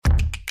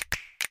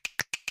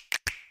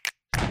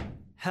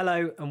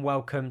Hello and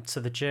welcome to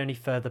the Journey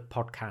Further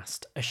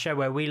podcast, a show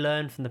where we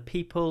learn from the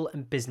people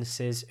and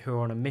businesses who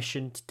are on a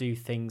mission to do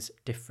things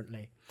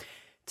differently.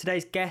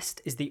 Today's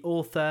guest is the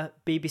author,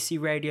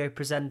 BBC radio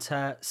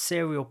presenter,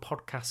 serial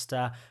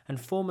podcaster and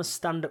former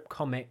stand-up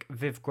comic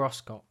Viv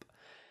Groskop.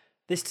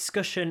 This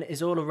discussion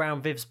is all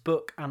around Viv's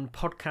book and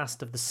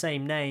podcast of the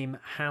same name,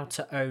 How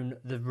to Own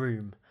the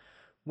Room.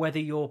 Whether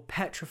you're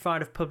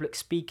petrified of public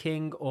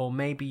speaking or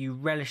maybe you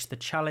relish the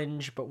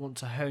challenge but want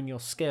to hone your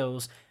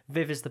skills,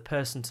 Viv is the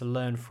person to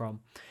learn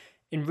from.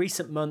 In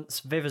recent months,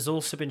 Viv has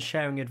also been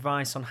sharing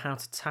advice on how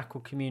to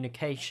tackle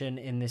communication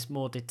in this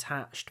more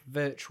detached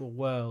virtual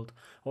world,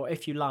 or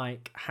if you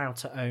like, how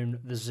to own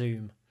the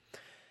Zoom.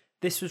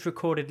 This was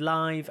recorded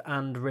live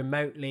and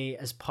remotely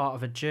as part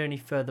of a Journey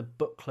Further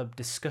book club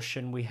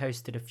discussion we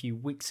hosted a few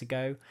weeks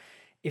ago.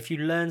 If you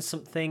learned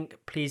something,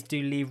 please do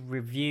leave a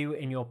review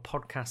in your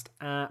podcast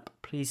app,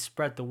 please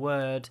spread the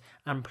word,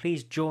 and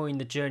please join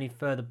the Journey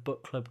Further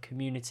book club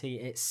community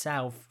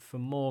itself for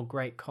more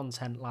great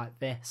content like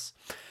this.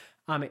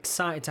 I'm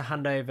excited to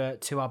hand over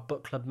to our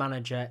book club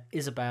manager,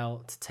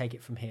 Isabel, to take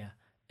it from here.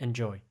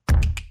 Enjoy.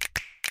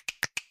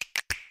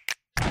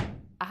 I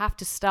have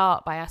to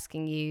start by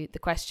asking you the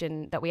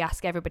question that we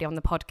ask everybody on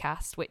the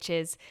podcast, which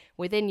is,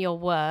 within your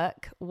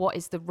work, what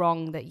is the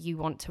wrong that you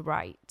want to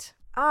right?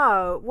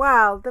 Oh,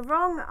 well, the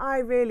wrong I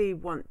really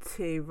want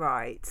to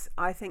right,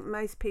 I think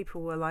most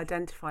people will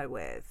identify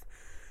with,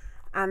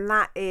 and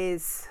that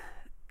is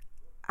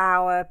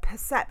our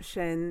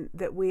perception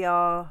that we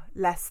are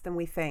less than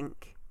we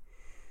think.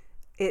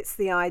 It's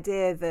the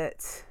idea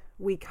that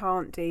we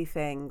can't do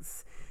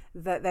things,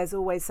 that there's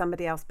always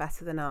somebody else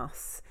better than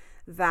us,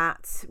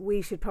 that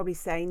we should probably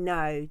say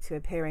no to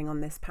appearing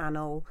on this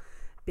panel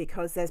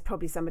because there's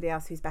probably somebody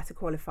else who's better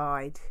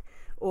qualified,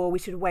 or we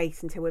should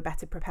wait until we're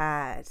better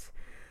prepared.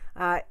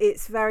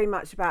 It's very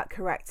much about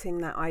correcting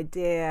that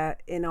idea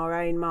in our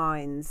own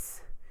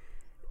minds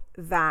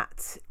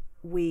that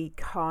we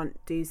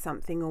can't do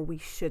something or we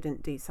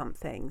shouldn't do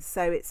something.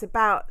 So it's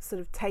about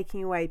sort of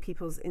taking away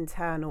people's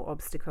internal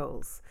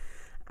obstacles.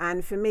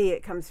 And for me,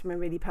 it comes from a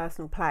really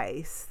personal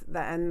place,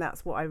 and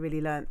that's what I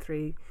really learned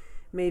through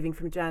moving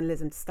from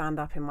journalism to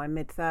stand-up in my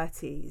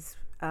mid-30s.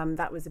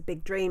 That was a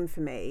big dream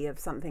for me, of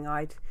something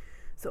I'd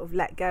sort of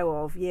let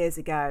go of years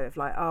ago, of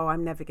like, oh,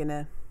 I'm never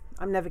gonna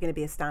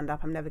be a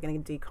stand-up, I'm never gonna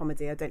do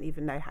comedy, I don't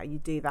even know how you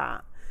do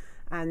that.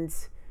 And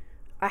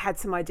I had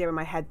some idea in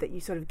my head that you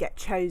sort of get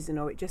chosen,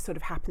 or it just sort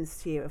of happens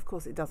to you. Of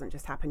course it doesn't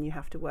just happen, you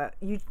have to work,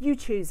 you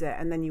choose it,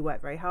 and then you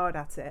work very hard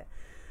at it.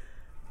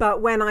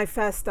 But when I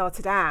first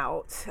started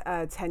out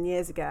 10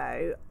 years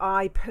ago,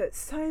 I put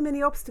so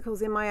many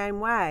obstacles in my own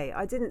way.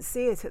 I didn't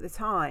see it at the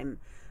time,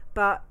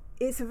 but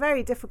it's a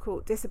very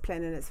difficult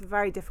discipline and it's a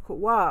very difficult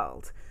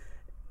world.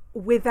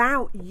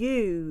 Without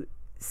you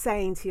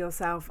saying to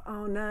yourself,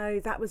 oh no,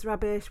 that was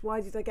rubbish, why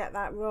did I get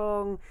that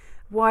wrong,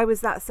 why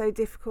was that so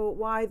difficult,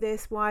 why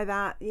this, why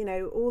that, you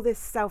know, all this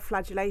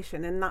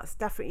self-flagellation. And that's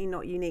definitely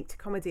not unique to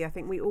comedy. I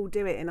think we all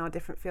do it in our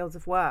different fields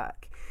of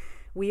work.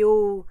 We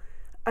all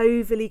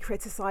overly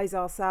criticize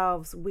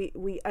ourselves,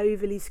 we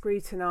overly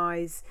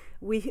scrutinize,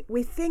 we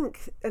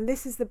think, and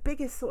this is the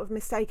biggest sort of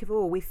mistake of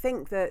all, we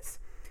think that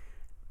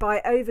by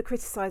over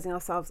criticizing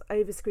ourselves,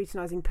 over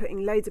scrutinizing,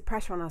 putting loads of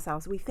pressure on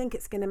ourselves, we think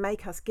it's going to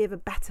make us give a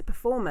better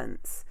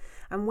performance.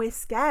 And we're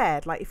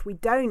scared, like if we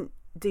don't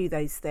do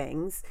those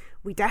things,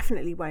 we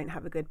definitely won't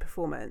have a good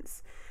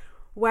performance.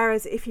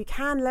 Whereas if you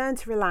can learn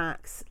to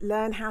relax,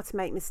 learn how to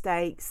make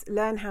mistakes,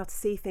 learn how to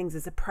see things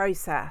as a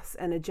process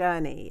and a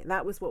journey,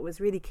 that was what was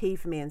really key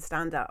for me in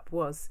stand-up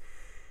was,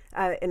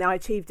 and I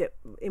achieved it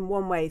in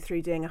one way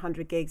through doing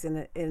 100 gigs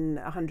in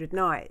 100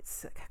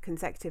 nights,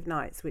 consecutive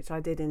nights, which I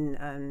did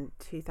in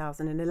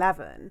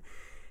 2011,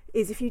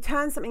 is if you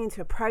turn something into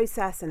a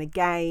process and a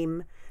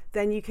game,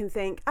 then you can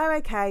think, oh,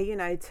 okay, you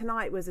know,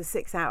 tonight was a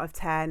 6 out of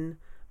 10,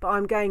 but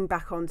I'm going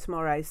back on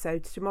tomorrow, so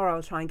tomorrow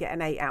I'll try and get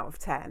an 8 out of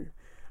 10.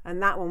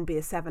 And that one will be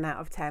a 7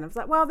 out of 10. I was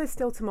like, well, there's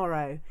still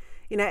tomorrow,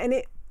 you know, and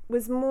it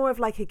was more of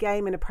like a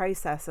game and a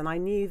process. And I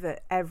knew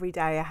that every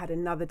day I had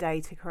another day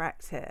to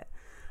correct it.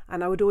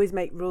 And I would always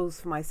make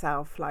rules for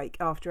myself. Like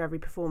after every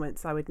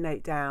performance, I would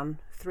note down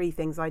 3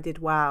 things I did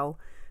well,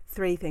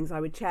 3 things I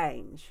would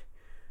change.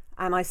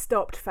 And I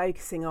stopped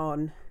focusing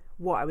on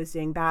what I was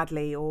doing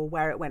badly or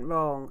where it went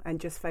wrong and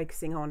just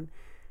focusing on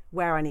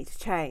where I need to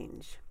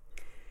change.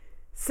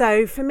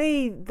 So for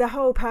me, the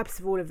whole purpose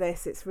of all of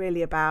this, it's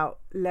really about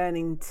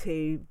learning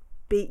to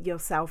beat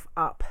yourself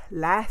up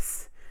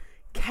less,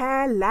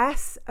 care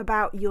less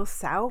about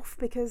yourself,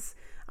 because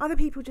other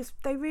people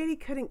they really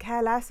couldn't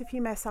care less if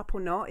you mess up or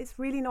not. It's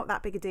really not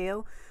that big a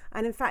deal.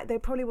 And in fact, they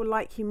probably will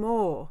like you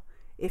more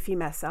if you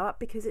mess up,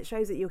 because it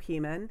shows that you're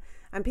human.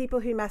 And people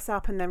who mess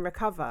up and then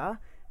recover,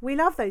 we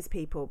love those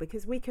people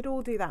because we could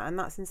all do that, and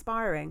that's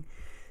inspiring.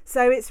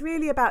 So it's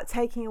really about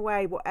taking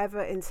away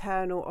whatever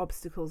internal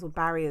obstacles or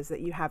barriers that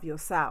you have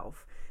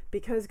yourself,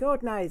 because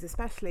God knows,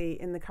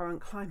 especially in the current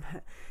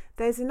climate,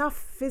 there's enough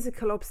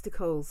physical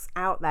obstacles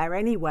out there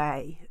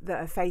anyway that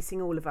are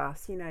facing all of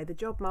us. You know, the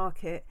job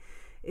market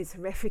is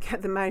horrific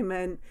at the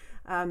moment.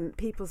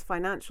 People's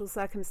financial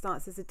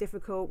circumstances are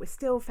difficult. We're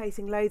still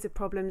facing loads of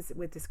problems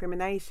with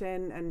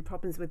discrimination and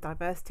problems with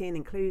diversity and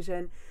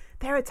inclusion.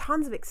 There are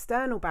tons of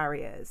external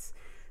barriers.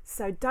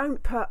 So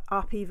don't put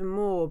up even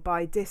more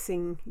by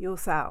dissing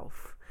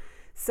yourself.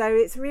 So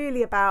it's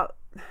really about,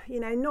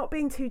 not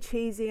being too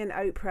cheesy and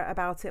Oprah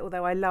about it,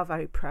 although I love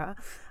Oprah.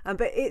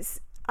 But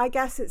I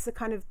guess it's a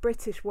kind of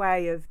British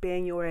way of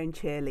being your own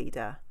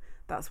cheerleader.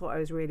 That's what I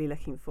was really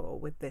looking for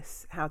with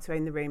this How to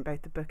Own the Room,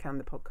 both the book and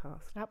the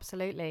podcast.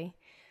 Absolutely.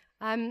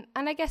 And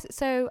I guess,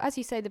 so as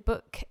you say, the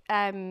book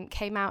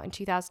came out in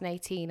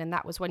 2018, and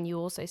that was when you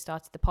also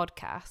started the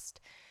podcast.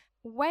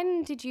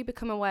 When did you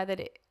become aware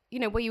that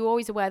were you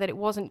always aware that it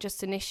wasn't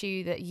just an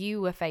issue that you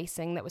were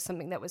facing, that was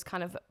something that was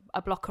kind of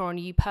a blocker on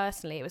you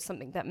personally? It was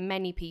something that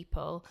many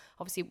people,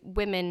 obviously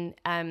women,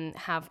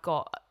 have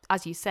got,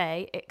 as you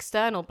say,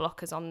 external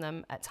blockers on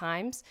them at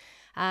times.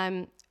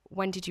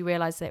 When did you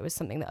realise that it was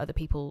something that other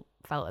people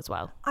felt as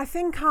well? I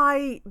think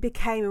I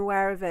became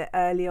aware of it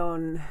early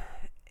on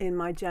in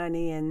my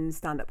journey in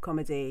stand-up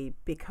comedy,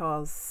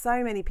 because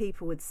so many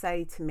people would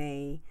say to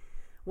me,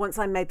 once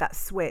I made that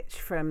switch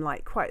from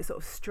like quite a sort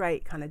of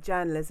straight kind of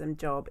journalism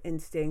job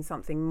into doing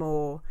something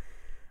more,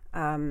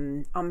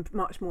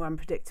 much more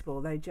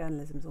unpredictable, though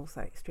journalism is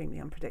also extremely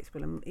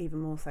unpredictable, and even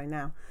more so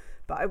now.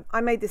 But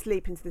I made this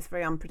leap into this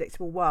very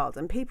unpredictable world,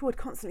 and people would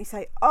constantly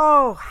say,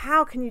 "Oh,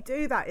 how can you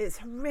do that? It's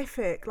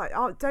horrific! Like,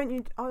 don't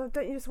you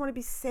just want to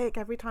be sick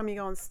every time you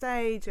go on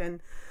stage?"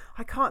 And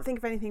I can't think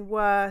of anything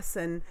worse.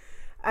 And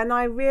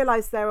I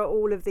realised there are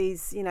all of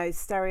these,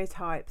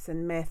 stereotypes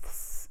and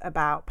myths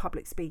about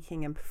public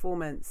speaking and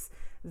performance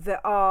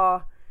that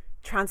are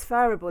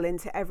transferable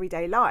into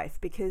everyday life,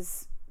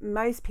 because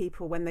most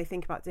people, when they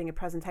think about doing a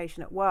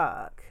presentation at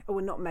work,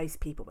 or not most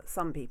people, but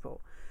some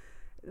people,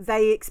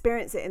 they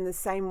experience it in the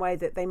same way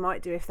that they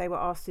might do if they were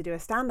asked to do a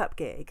stand-up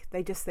gig.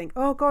 They just think,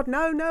 oh God,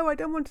 no, I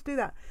don't want to do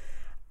that.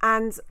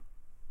 And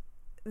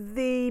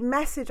the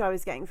message I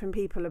was getting from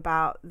people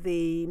about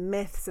the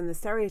myths and the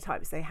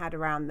stereotypes they had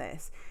around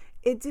this,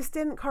 it just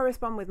didn't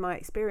correspond with my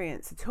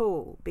experience at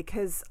all,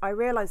 because I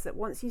realised that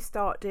once you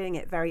start doing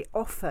it very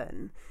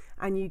often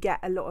and you get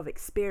a lot of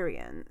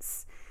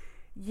experience,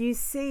 you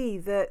see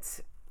that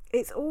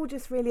it's all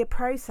just really a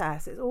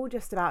process. It's all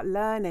just about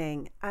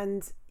learning,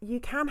 and you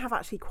can have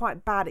actually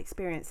quite bad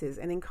experiences,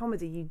 and in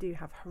comedy you do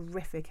have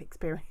horrific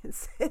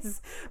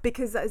experiences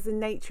because that is the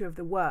nature of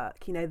the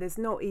work. There's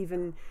not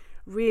even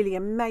really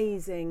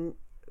amazing,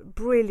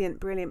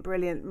 brilliant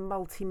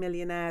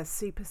multi-millionaire,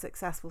 super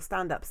successful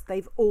stand-ups.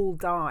 They've all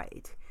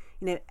died.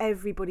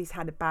 Everybody's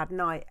had a bad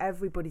night.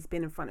 Everybody's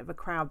been in front of a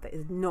crowd that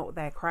is not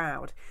their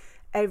crowd.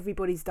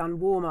 Everybody's done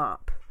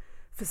warm-up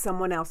for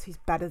someone else who's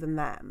better than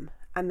them,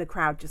 and the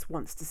crowd just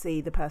wants to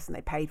see the person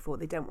they paid for.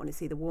 They don't want to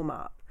see the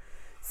warm-up.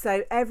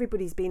 So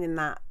everybody's been in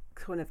that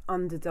kind of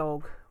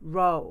underdog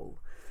role.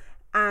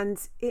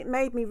 And it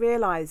made me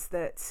realise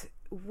that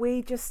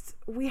we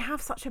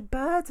have such a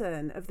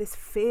burden of this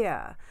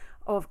fear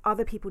of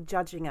other people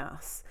judging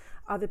us,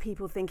 other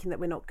people thinking that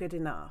we're not good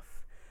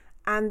enough.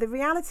 And the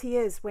reality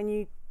is, when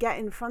you get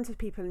in front of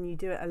people and you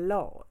do it a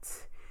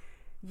lot,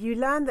 you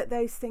learn that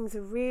those things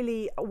are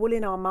really all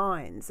in our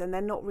minds, and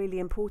they're not really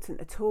important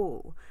at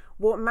all.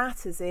 What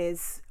matters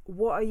is,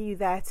 what are you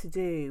there to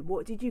do?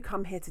 What did you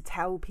come here to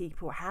tell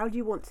people? How do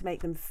you want to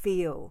make them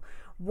feel?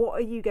 What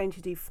are you going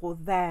to do for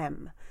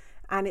them?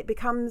 And it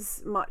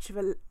becomes much of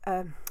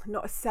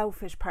not a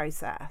selfish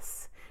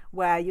process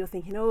where you're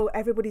thinking, oh,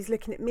 everybody's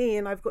looking at me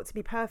and I've got to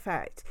be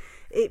perfect.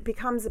 It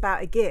becomes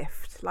about a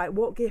gift. Like,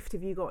 what gift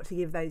have you got to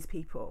give those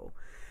people?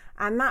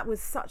 And that was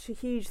such a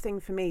huge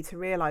thing for me to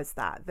realise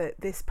that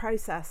this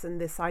process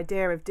and this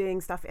idea of doing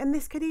stuff, and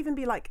this could even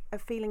be like a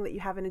feeling that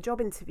you have in a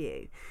job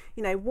interview.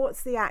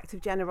 What's the act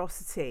of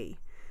generosity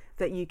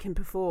that you can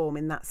perform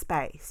in that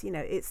space?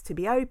 It's to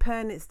be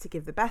open, it's to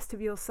give the best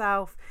of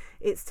yourself,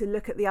 it's to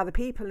look at the other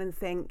people and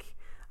think,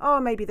 oh,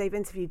 maybe they've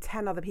interviewed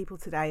 10 other people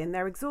today and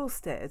they're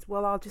exhausted.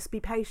 Well, I'll just be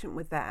patient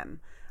with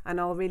them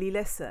and I'll really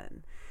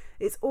listen.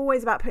 It's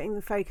always about putting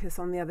the focus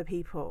on the other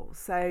people.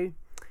 So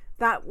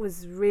that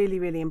was really,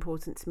 really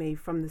important to me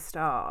from the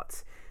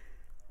start.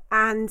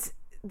 And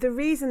the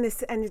reason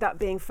this ended up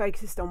being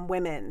focused on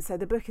women, so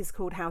the book is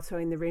called How to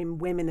Own the Room,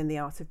 Women in the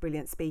Art of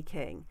Brilliant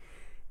Speaking,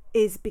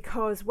 is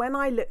because when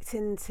I looked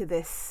into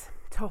this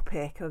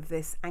topic of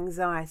this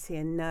anxiety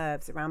and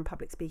nerves around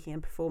public speaking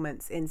and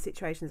performance in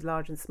situations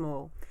large and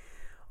small,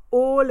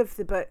 all of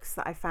the books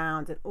that I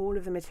found and all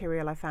of the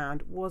material I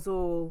found was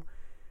all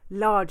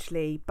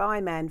largely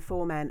by men,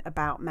 for men,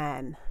 about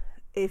men.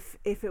 If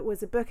it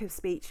was a book of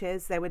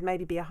speeches, there would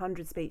maybe be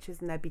 100 speeches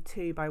and there'd be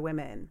 2 by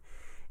women.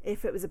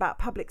 If it was about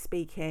public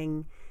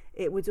speaking,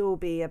 it would all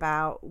be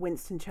about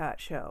Winston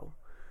Churchill.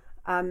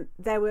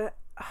 There was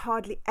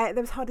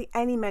hardly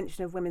any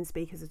mention of women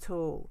speakers at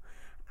all.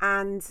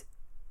 And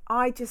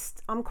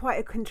I'm quite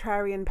a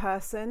contrarian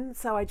person,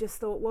 so I just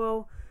thought,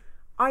 well,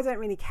 I don't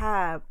really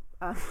care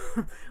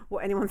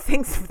what anyone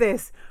thinks of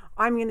this.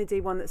 I'm going to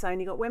do one that's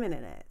only got women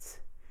in it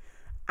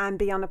and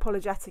be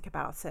unapologetic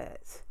about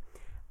it.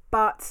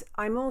 But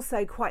I'm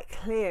also quite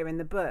clear in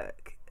the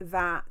book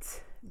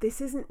that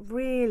this isn't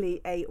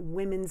really a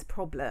women's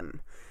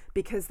problem,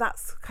 because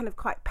that's kind of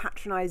quite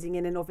patronising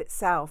in and of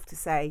itself to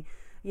say,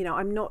 you know,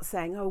 I'm not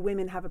saying, oh,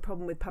 women have a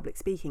problem with public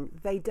speaking.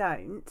 They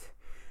don't.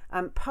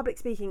 Public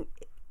speaking,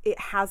 it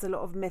has a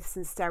lot of myths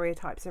and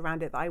stereotypes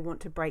around it that I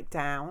want to break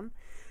down.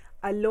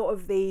 A lot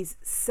of these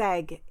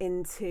seg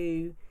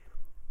into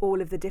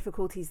all of the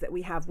difficulties that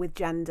we have with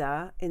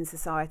gender in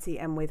society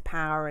and with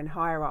power and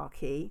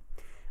hierarchy.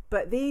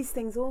 But these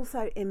things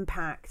also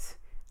impact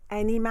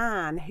any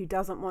man who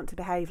doesn't want to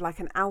behave like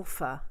an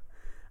alpha.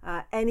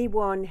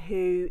 Anyone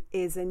who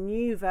is a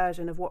new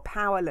version of what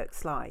power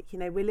looks like. You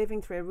know, we're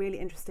living through a really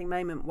interesting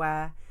moment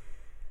where,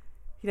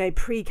 you know,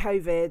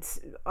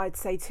 pre-COVID, I'd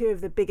say two of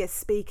the biggest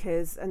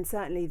speakers, and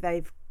certainly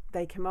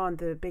they command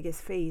the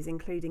biggest fees,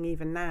 including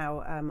even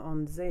now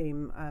on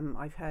Zoom.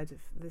 I've heard of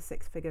the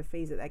 6-figure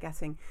fees that they're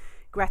getting,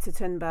 Greta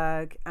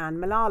Thunberg and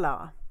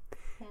Malala.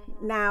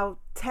 Now,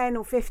 10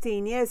 or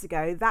 15 years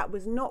ago, that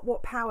was not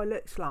what power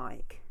looked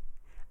like.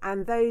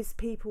 And those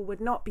people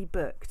would not be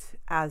booked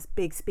as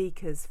big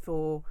speakers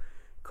for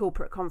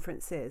corporate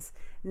conferences.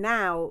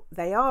 Now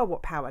they are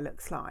what power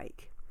looks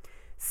like.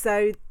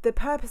 So the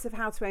purpose of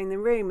How to Own the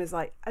Room is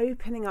like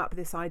opening up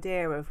this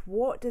idea of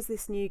what does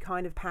this new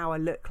kind of power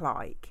look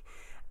like,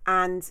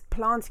 and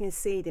planting a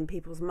seed in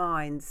people's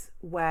minds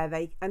where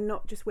they, and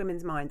not just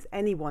women's minds,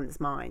 anyone's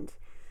mind,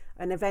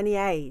 and of any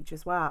age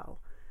as well,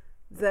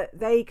 that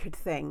they could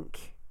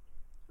think,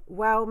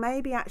 well,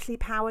 maybe actually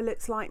power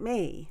looks like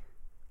me.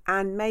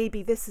 And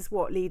maybe this is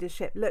what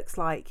leadership looks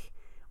like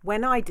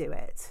when I do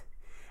it.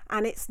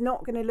 And it's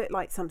not going to look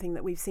like something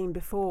that we've seen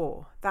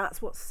before.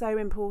 That's what's so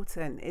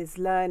important, is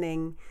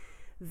learning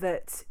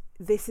that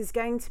this is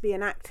going to be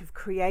an act of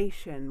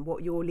creation,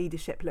 what your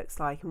leadership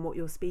looks like and what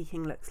your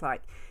speaking looks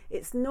like.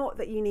 It's not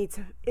that you need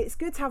to, it's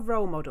good to have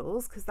role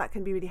models because that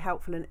can be really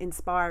helpful and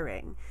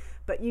inspiring,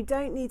 but you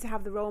don't need to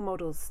have the role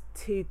models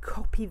to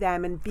copy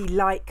them and be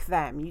like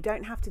them. You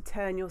don't have to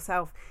turn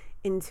yourself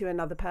into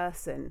another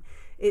person.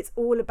 It's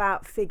all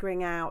about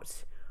figuring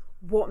out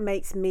what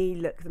makes me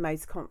look the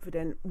most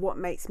confident, what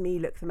makes me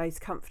look the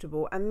most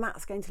comfortable, and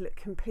that's going to look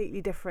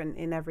completely different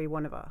in every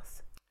one of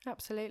us.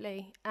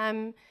 Absolutely.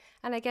 And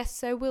I guess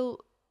so we'll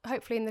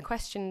hopefully in the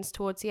questions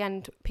towards the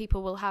end,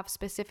 people will have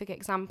specific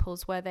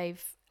examples where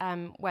they've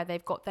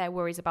got their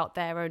worries about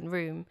their own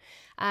room.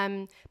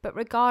 But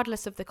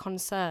regardless of the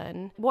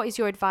concern, what is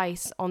your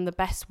advice on the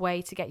best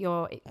way to get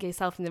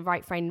yourself in the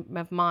right frame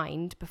of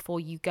mind before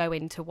you go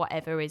into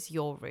whatever is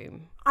your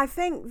room? I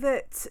think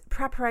that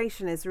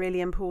preparation is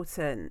really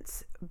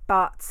important,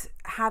 but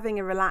having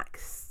a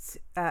relaxed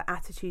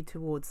attitude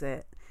towards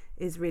it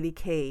is really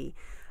key.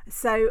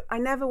 So I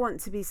never want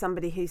to be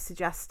somebody who's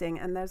suggesting,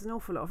 and there's an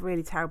awful lot of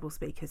really terrible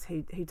speakers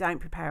who don't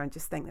prepare and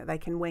just think that they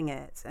can wing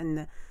it.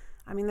 And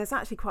I mean, there's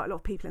actually quite a lot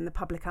of people in the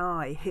public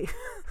eye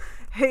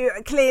who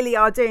clearly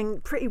are doing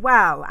pretty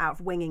well out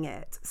of winging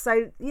it.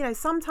 So, you know,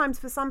 sometimes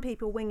for some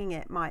people winging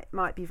it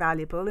might be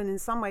valuable. And in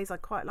some ways,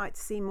 I'd quite like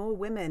to see more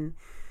women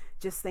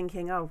just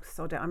thinking, oh,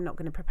 sod it, I'm not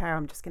going to prepare,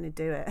 I'm just going to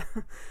do it.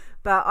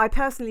 But I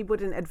personally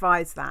wouldn't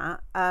advise that.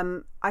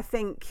 I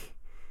think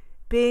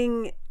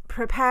being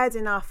prepared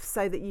enough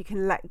so that you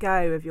can let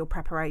go of your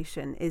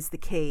preparation is the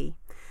key.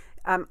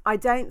 I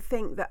don't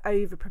think that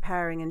over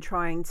preparing and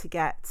trying to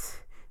get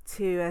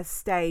to a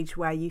stage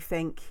where you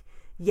think,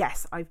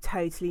 yes, I've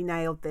totally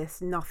nailed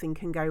this, nothing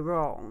can go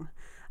wrong,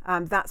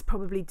 that's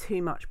probably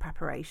too much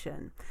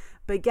preparation.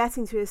 But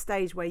getting to a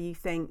stage where you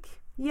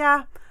think,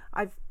 yeah,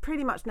 I've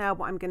pretty much nailed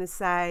what I'm going to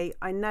say.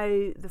 I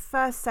know the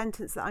first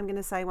sentence that I'm going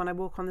to say when I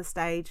walk on the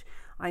stage.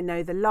 I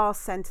know the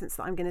last sentence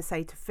that I'm going to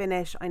say to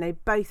finish. I know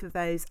both of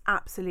those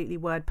absolutely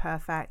word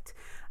perfect.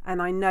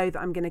 And I know that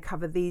I'm going to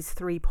cover these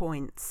 3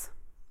 points.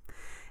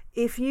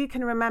 If you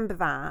can remember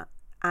that,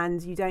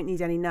 and you don't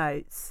need any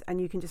notes, and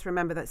you can just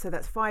remember that, so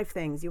that's 5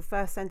 things: your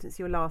first sentence,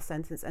 your last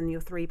sentence, and your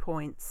 3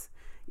 points.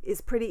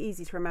 It's pretty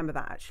easy to remember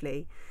that,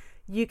 actually.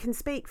 You can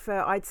speak for,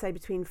 I'd say,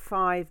 between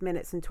 5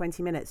 minutes and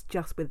 20 minutes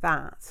just with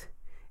that,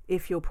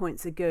 if your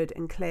points are good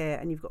and clear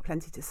and you've got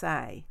plenty to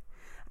say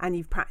and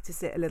you've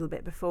practiced it a little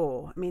bit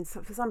before. I mean,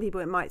 for some people,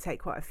 it might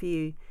take quite a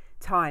few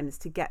times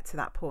to get to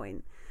that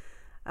point.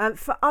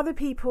 For other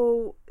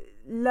people,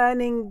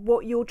 learning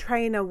what your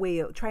training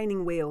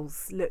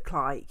wheels look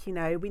like. You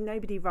know,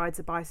 nobody rides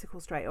a bicycle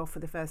straight off for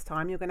the first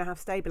time. You're going to have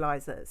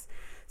stabilizers.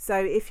 So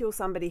if you're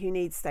somebody who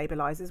needs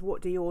stabilizers,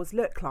 what do yours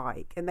look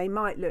like? And they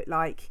might look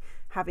like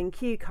having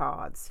cue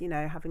cards, you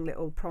know, having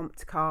little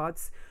prompt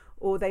cards,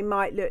 or they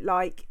might look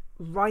like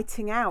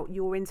writing out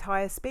your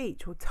entire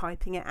speech or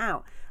typing it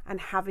out and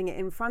having it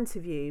in front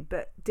of you,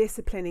 but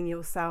disciplining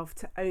yourself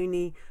to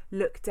only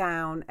look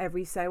down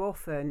every so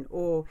often.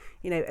 Or,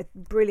 you know, a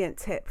brilliant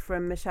tip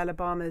from Michelle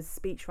Obama's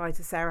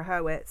speechwriter Sarah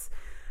Hurwitz: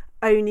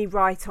 only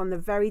write on the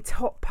very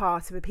top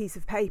part of a piece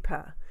of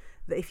paper,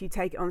 that if you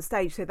take it on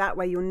stage, so that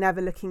way you're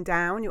never looking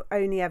down, you're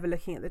only ever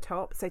looking at the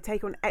top. So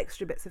take on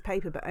extra bits of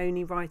paper, but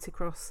only write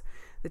across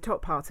the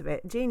top part of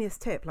it. Genius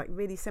tip, like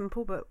really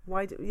simple, but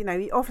why do, you know,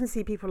 you often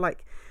see people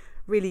like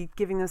really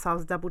giving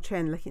themselves a double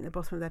chin, looking at the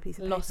bottom of their piece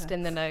of paper. Lost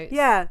in the notes.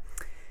 Yeah.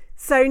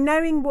 So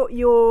knowing what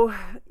your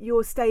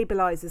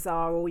stabilizers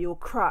are, or your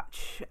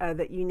crutch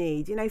that you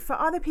need, you know, for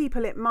other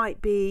people it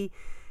might be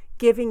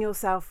giving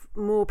yourself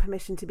more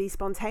permission to be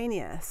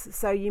spontaneous.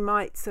 So you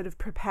might sort of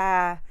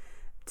prepare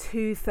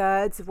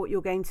 2/3 of what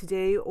you're going to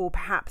do, or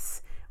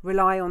perhaps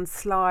rely on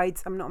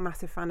slides. I'm not a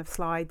massive fan of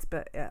slides,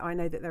 but I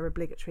know that they're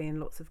obligatory in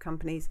lots of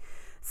companies.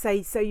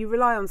 So you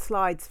rely on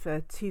slides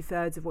for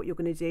 2/3 of what you're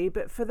going to do,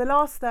 but for the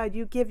last third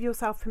you give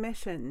yourself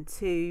permission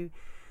to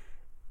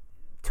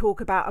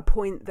talk about a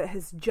point that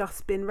has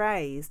just been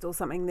raised, or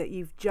something that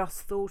you've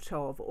just thought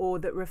of, or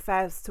that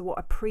refers to what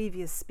a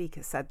previous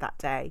speaker said that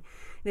day.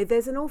 You know,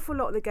 there's an awful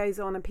lot that goes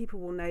on, and people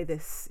will know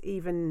this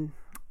even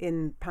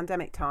in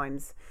pandemic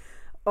times,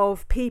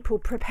 of people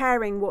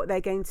preparing what they're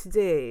going to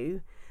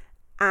do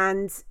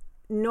and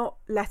not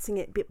letting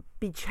it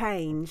be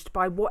changed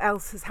by what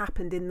else has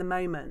happened in the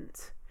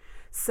moment.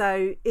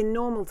 So in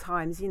normal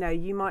times, you know,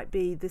 you might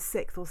be the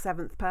 6th or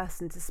 7th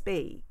person to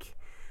speak,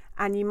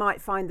 and you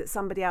might find that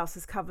somebody else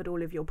has covered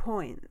all of your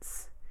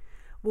points.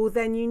 Well,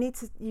 then you need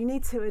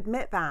to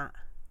admit that.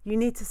 You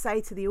need to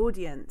say to the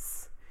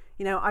audience,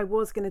 you know, I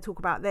was going to talk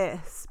about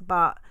this,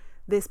 but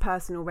this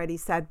person already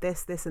said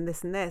this, this, and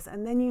this, and this.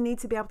 And then you need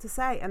to be able to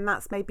say, and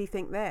that's made me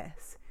think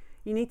this.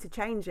 You need to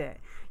change it.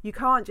 You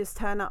can't just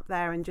turn up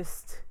there and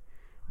just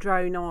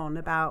drone on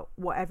about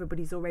what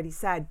everybody's already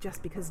said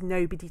just because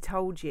nobody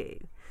told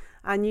you.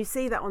 And you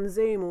see that on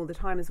Zoom all the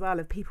time as well,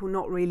 of people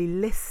not really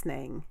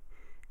listening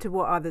to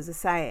what others are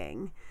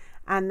saying,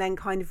 and then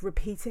kind of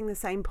repeating the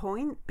same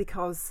point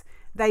because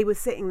they were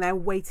sitting there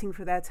waiting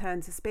for their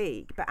turn to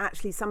speak, but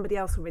actually somebody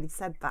else already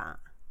said that.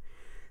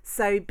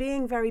 So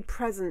being very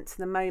present to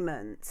the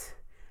moment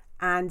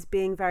and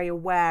being very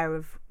aware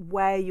of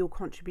where your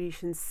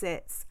contribution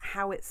sits,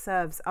 how it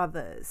serves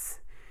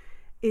others,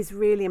 is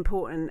really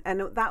important.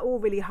 And that all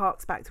really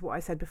harks back to what I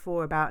said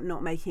before about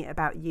not making it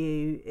about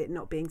you, it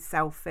not being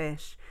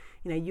selfish.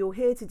 You know, you're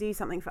here to do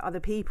something for other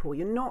people.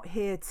 You're not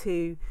here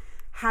to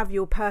have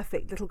your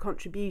perfect little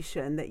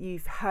contribution that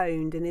you've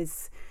honed and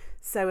is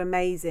so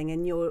amazing,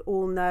 and you're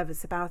all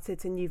nervous about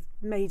it and you've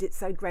made it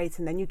so great,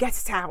 and then you get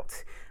it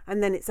out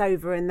and then it's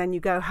over and then you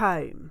go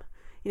home.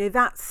 You know,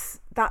 that's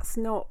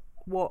not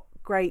what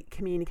great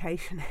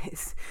communication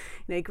is.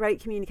 You know, great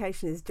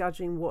communication is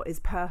judging what is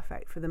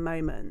perfect for the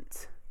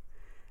moment,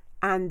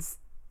 and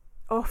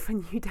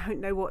often you don't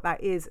know what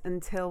that is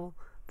until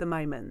the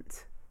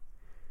moment.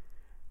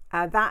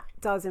 That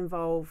does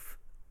involve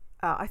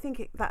I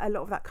think that a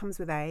lot of that comes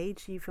with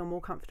age. You feel more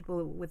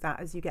comfortable with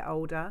that as you get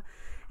older.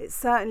 It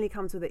certainly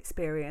comes with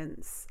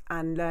experience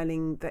and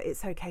learning that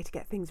it's okay to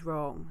get things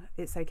wrong.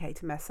 It's okay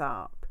to mess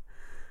up.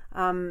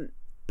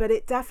 But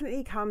it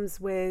definitely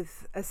comes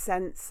with a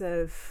sense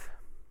of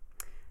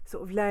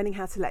sort of learning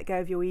how to let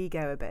go of your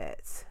ego a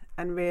bit,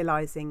 and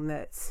realising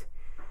that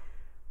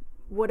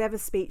whatever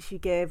speech you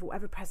give,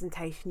 whatever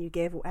presentation you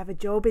give, whatever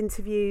job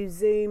interview,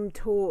 Zoom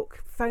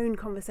talk, phone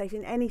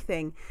conversation,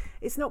 anything,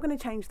 it's not going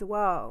to change the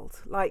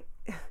world. Like,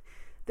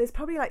 there's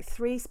probably like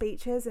 3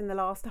 speeches in the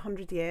last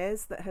 100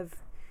 years that have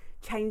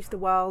changed the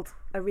world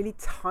a really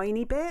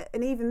tiny bit,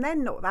 and even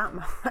then not that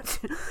much.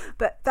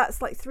 But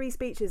that's like 3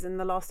 speeches in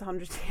the last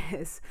 100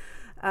 years.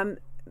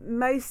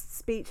 Most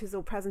speeches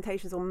or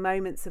presentations or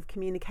moments of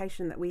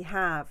communication that we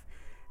have,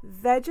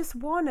 they're just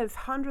one of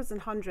hundreds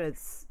and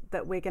hundreds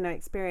that we're going to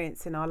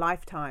experience in our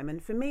lifetime.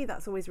 And for me,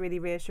 that's always really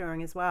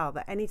reassuring as well,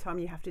 that anytime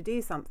you have to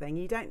do something,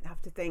 you don't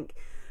have to think,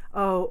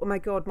 oh my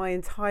God, my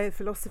entire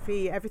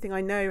philosophy, everything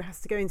I know has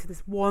to go into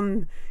this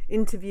one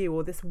interview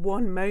or this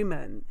one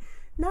moment.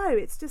 No,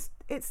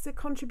 it's a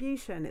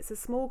contribution. It's a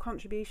small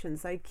contribution.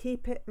 So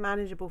keep it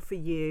manageable for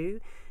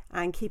you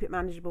and keep it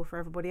manageable for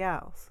everybody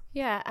else.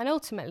 Yeah, and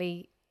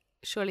ultimately,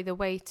 surely the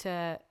way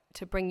to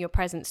bring your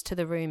presence to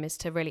the room is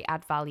to really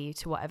add value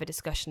to whatever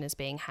discussion is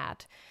being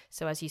had.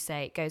 So as you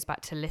say, it goes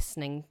back to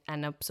listening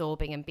and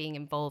absorbing and being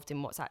involved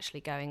in what's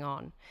actually going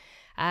on.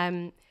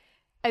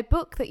 A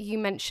book that you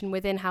mentioned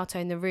within How to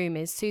Own the Room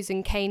is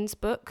Susan Cain's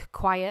book,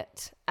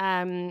 Quiet.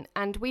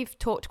 And we've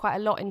talked quite a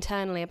lot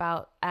internally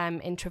about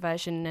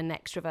introversion and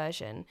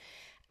extroversion.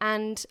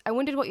 And I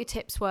wondered what your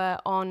tips were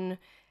on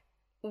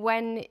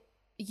when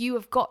you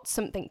have got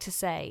something to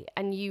say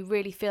and you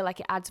really feel like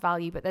it adds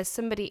value, but there's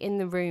somebody in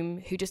the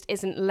room who just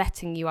isn't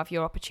letting you have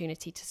your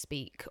opportunity to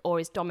speak, or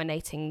is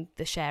dominating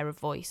the share of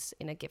voice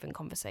in a given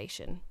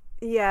conversation.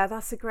 Yeah,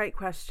 that's a great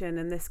question,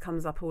 and this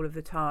comes up all of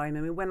the time.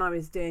 I mean, when I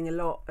was doing a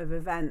lot of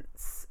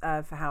events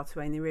for How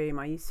to Own the Room,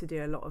 I used to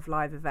do a lot of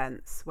live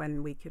events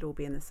when we could all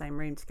be in the same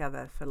room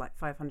together for like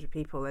 500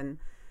 people, and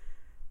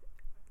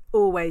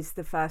always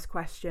the first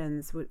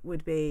questions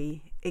would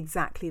be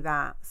exactly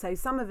that. So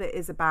some of it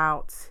is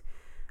about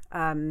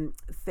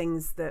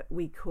things that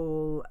we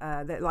call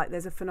that, like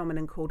there's a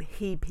phenomenon called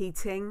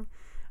heap-eating,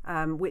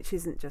 which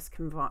isn't just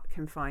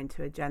confined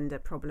to a gender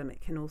problem.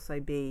 It can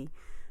also be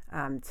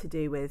to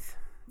do with,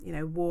 you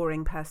know,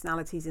 warring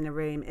personalities in a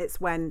room.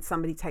 It's when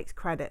somebody takes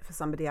credit for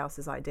somebody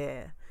else's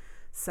idea.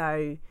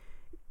 So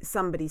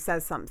somebody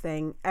says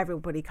something,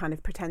 everybody kind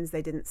of pretends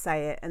they didn't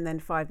say it, and then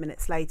 5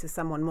 minutes later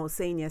someone more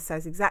senior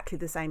says exactly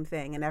the same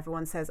thing and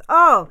everyone says,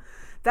 oh,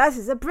 that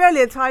is a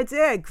brilliant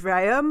idea,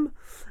 Graham.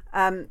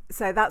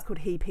 So that's called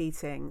heap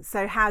eating.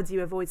 So how do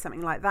you avoid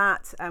something like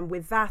that?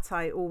 With that,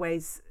 I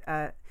always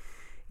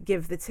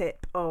give the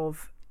tip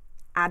of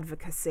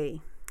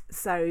advocacy.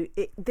 So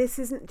this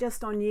isn't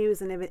just on you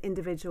as an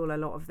individual. A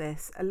lot of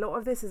this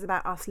is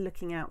about us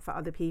looking out for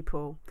other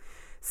people.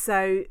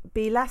 So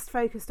be less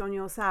focused on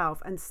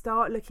yourself and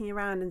start looking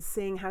around and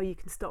seeing how you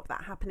can stop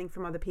that happening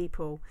from other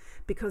people,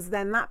 because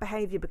then that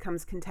behavior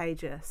becomes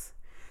contagious.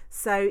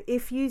 So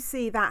if you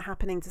see that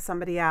happening to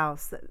somebody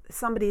else, that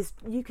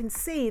you can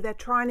see they're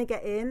trying to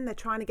get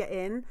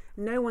in,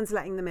 no one's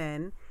letting them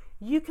in,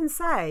 you can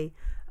say,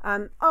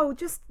 oh,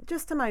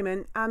 just a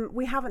moment,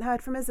 we haven't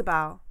heard from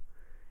Isabel.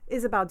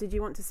 Isabel, did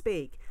you want to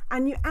speak?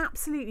 And you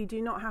absolutely do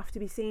not have to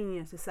be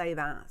senior to say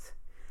that.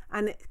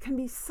 And it can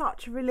be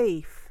such a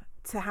relief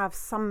to have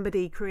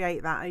somebody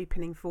create that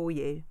opening for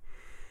you.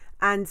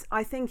 And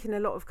I think in a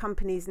lot of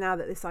companies now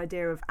that this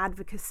idea of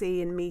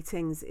advocacy in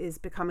meetings is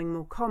becoming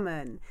more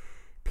common,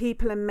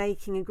 people are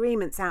making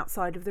agreements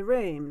outside of the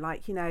room,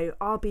 like, you know,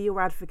 I'll be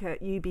your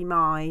advocate, you be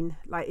mine.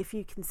 Like, if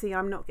you can see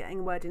I'm not getting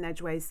a word in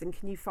edgeways, then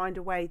can you find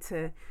a way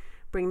to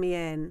bring me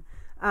in?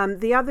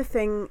 The other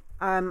thing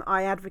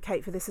I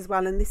advocate for this as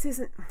well, and this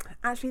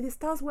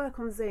does work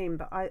on Zoom,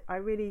 but I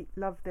really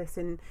love this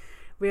in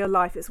real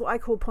life. It's what I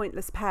call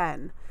pointless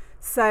pen.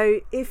 So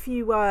if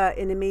you were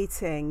in a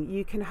meeting,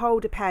 you can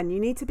hold a pen.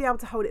 You need to be able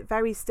to hold it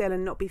very still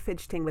and not be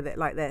fidgeting with it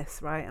like this,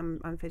 right?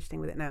 I'm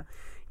fidgeting with it now.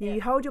 You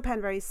hold your pen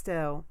very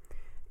still.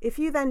 If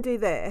you then do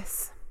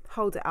this,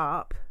 hold it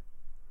up,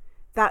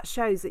 that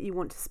shows that you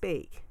want to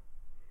speak.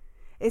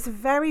 It's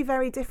very,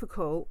 very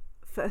difficult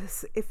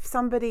if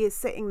somebody is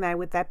sitting there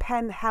with their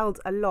pen held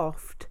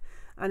aloft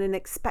and an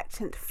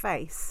expectant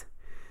face,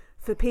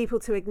 for people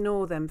to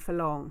ignore them for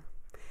long.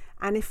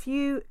 And if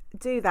you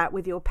do that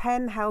with your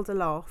pen held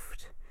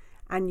aloft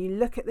and you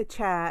look at the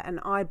chair and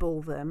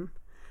eyeball them,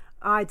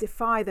 I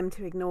defy them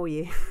to ignore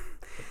you.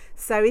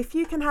 So if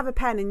you can have a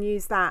pen and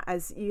use that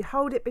as you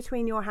hold it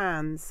between your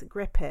hands,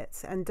 grip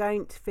it, and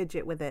don't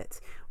fidget with it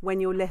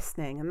when you're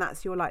listening, and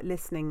that's your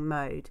listening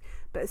mode.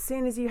 But as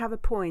soon as you have a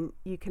point,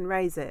 you can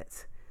raise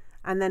it.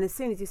 And then as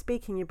soon as you're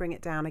speaking, you bring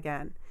it down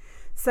again.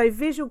 So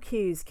visual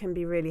cues can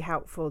be really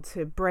helpful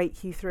to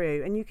break you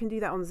through. And you can do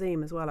that on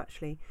Zoom as well,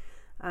 actually.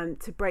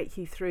 To break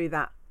you through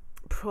that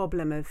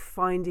problem of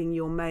finding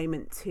your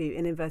moment to,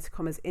 in inverted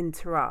commas,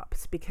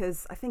 interrupt,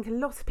 because I think a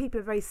lot of people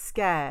are very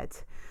scared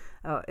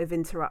of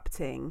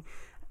interrupting.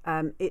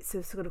 It's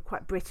a sort of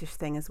quite British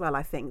thing as well,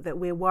 I think, that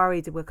we're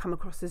worried we'll come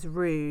across as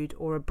rude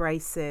or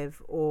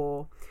abrasive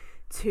or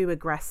too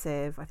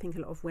aggressive. I think a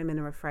lot of women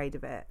are afraid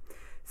of it.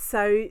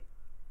 So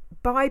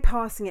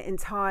bypassing it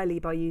entirely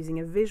by using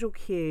a visual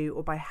cue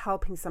or by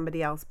helping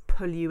somebody else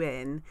pull you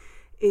in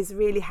is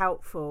really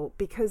helpful,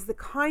 because the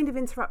kind of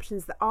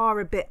interruptions that are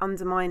a bit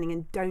undermining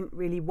and don't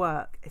really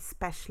work,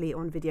 especially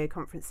on video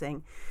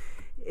conferencing,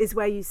 is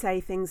where you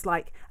say things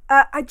like,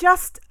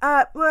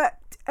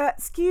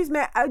 excuse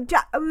me,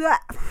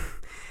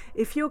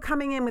 if you're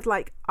coming in with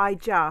like, I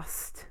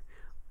just,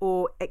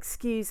 or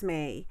excuse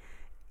me,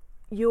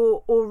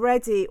 you're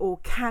already, or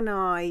can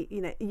I,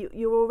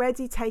 you're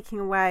already taking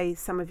away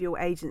some of your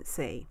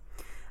agency.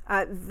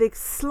 The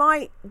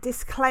slight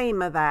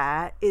disclaimer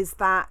there is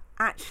that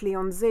actually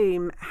on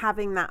Zoom,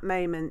 having that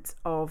moment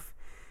of,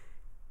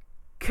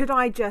 could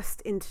I just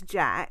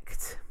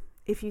interject,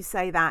 if you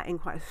say that in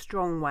quite a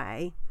strong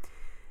way,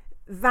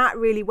 that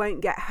really won't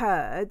get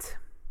heard,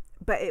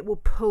 but it will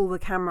pull the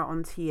camera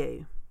onto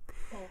you.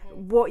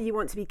 Mm-hmm. What you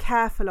want to be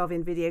careful of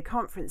in video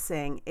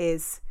conferencing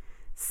is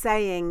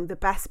saying the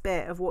best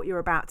bit of what you're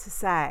about to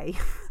say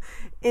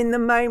in the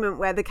moment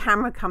where the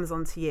camera comes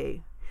onto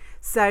you.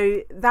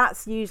 So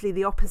that's usually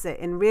the opposite.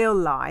 In real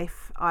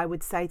life, I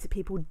would say to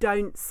people,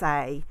 don't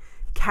say,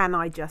 can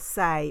I just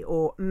say,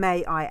 or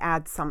may I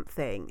add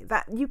something?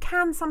 That you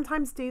can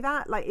sometimes do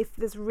that. Like if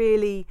there's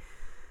really,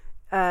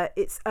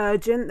 it's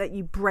urgent that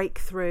you break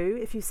through.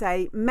 If you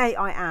say, may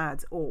I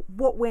add, or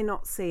what we're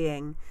not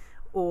seeing,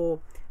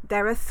 or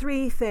there are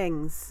 3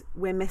 things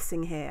we're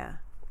missing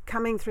here.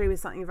 Coming through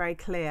with something very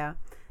clear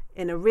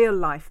in a real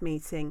life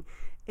meeting.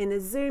 In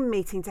a Zoom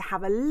meeting, to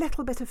have a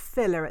little bit of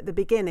filler at the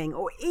beginning,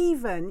 or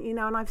even,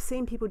 and I've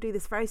seen people do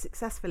this very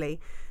successfully,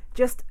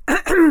 just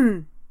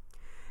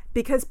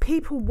because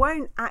people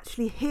won't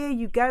actually hear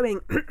you going,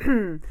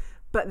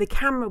 but the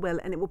camera will,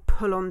 and it will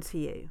pull onto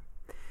you.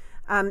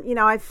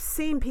 I've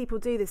seen people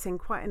do this in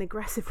quite an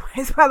aggressive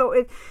way as well.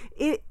 Or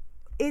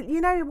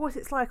you know what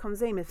it's like on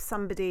Zoom if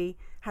somebody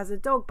has a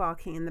dog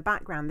barking in the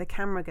background, the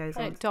camera goes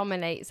on. It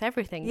dominates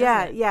everything,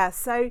 doesn't it? Yeah.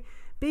 So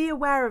be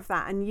aware of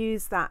that and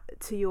use that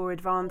to your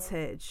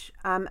advantage.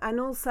 And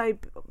also,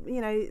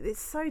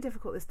 it's so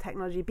difficult, this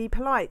technology. Be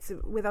polite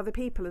with other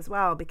people as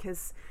well,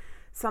 because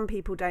some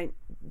people don't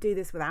do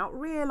this without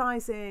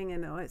realising,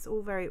 and it's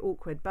all very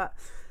awkward. But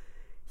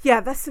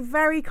yeah, that's a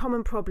very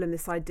common problem,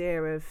 this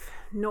idea of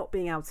not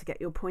being able to get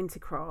your point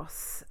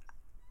across.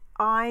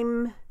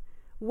 I'm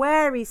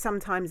wary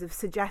sometimes of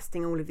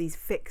suggesting all of these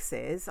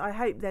fixes. I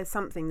hope there's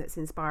something that's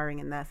inspiring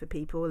in there for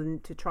people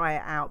and to try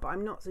it out, but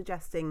I'm not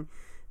suggesting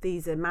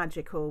these are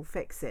magical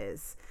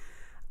fixes.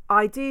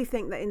 I do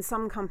think that in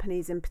some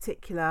companies in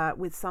particular,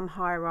 with some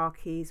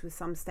hierarchies, with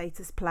some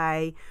status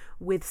play,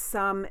 with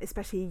some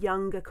especially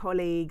younger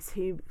colleagues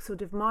who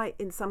sort of might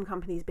in some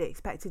companies be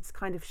expected to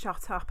kind of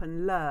shut up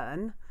and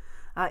learn.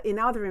 In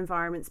other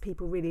environments,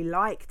 people really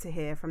like to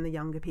hear from the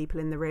younger people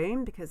in the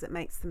room because it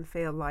makes them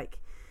feel like,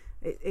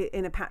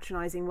 in a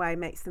patronising way,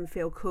 makes them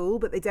feel cool,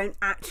 but they don't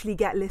actually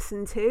get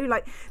listened to.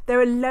 Like, there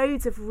are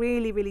loads of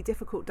really, really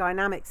difficult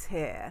dynamics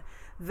here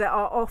that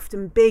are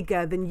often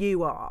bigger than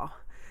you are.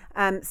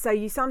 So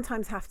you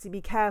sometimes have to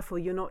be careful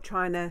you're not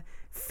trying to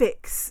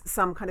fix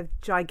some kind of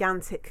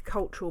gigantic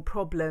cultural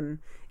problem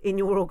in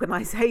your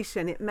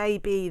organisation. It may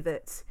be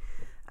that,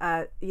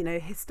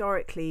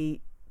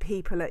 historically,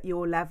 people at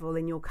your level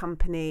in your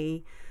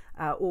company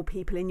or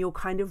people in your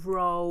kind of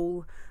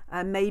role,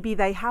 maybe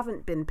they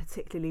haven't been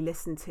particularly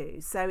listened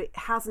to. So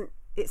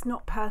it's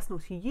not personal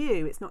to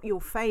you, it's not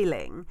your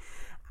failing.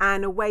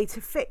 And a way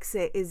to fix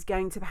it is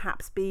going to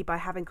perhaps be by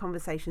having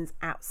conversations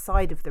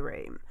outside of the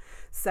room.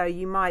 So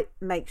you might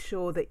make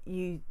sure that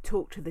you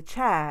talk to the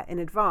chair in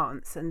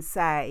advance and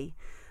say,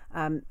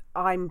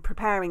 I'm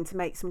preparing to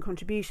make some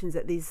contributions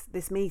at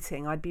this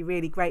meeting. I'd be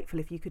really grateful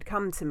if you could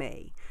come to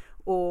me.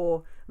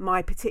 Or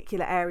my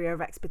particular area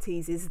of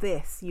expertise is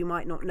this. You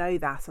might not know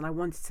that, and I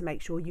wanted to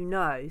make sure you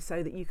know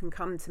so that you can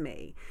come to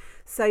me.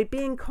 So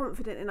being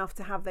confident enough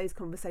to have those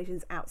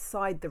conversations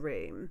outside the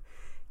room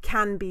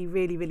can be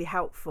really, really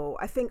helpful.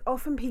 I think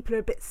often people are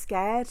a bit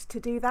scared to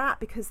do that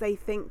because they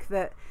think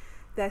that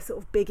they're sort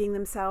of bigging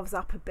themselves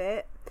up a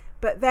bit.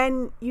 But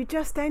then you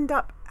just end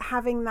up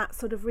having that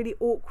sort of really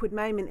awkward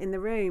moment in the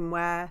room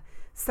where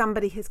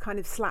somebody has kind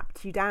of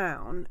slapped you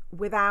down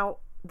without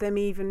them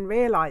even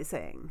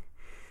realising.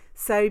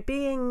 So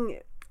being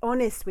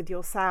honest with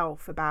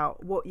yourself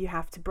about what you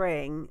have to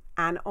bring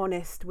and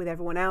honest with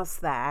everyone else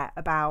there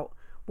about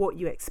what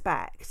you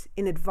expect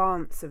in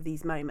advance of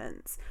these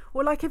moments.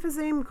 Or like if a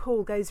Zoom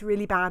call goes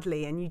really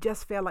badly and you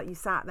just feel like you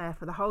sat there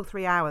for the whole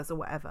 3 hours or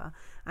whatever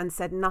and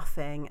said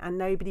nothing and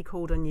nobody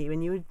called on you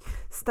and you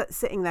were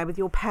sitting there with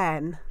your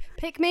pen.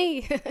 Pick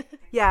me.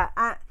 Yeah.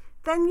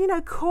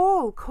 Then,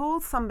 call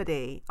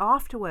somebody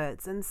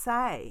afterwards and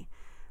say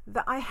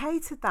that I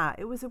hated that.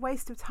 It was a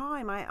waste of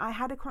time. I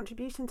had a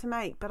contribution to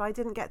make, but I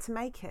didn't get to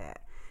make it.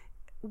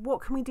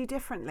 What can we do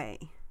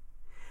differently?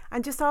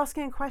 And just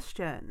asking a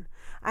question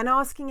and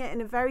asking it in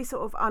a very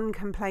sort of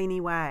uncomplainy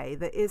way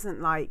that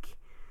isn't like,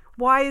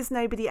 why is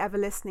nobody ever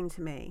listening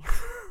to me?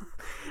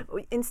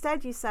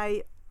 Instead, you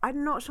say,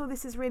 I'm not sure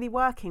this is really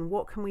working.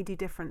 What can we do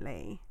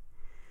differently?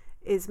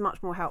 Is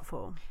much more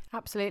helpful.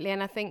 Absolutely.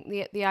 And I think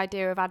the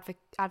idea of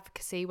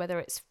advocacy, whether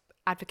it's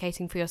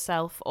advocating for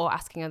yourself or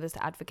asking others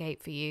to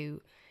advocate for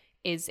you,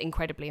 is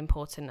incredibly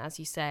important, as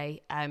you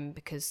say,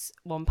 because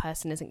one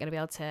person isn't going to be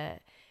able to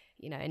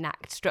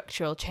enact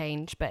structural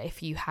change. But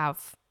if you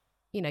have,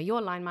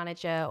 your line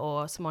manager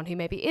or someone who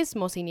maybe is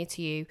more senior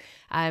to you,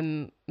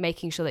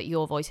 making sure that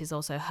your voice is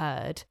also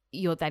heard,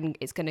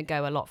 it's going to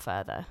go a lot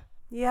further.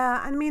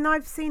 Yeah, I mean,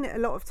 I've seen it a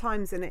lot of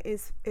times, and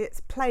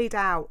it's played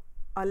out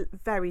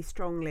very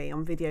strongly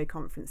on video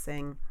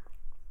conferencing.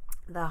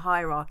 The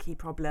hierarchy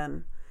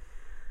problem.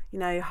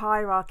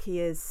 Hierarchy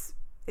it's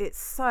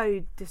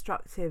so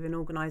destructive in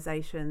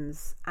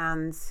organisations,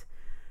 and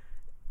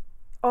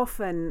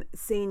often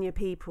senior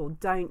people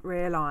don't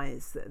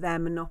realise that they're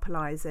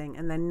monopolising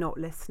and they're not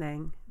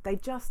listening. They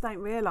just don't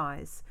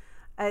realise.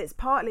 It's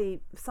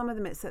partly, some of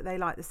them it's that they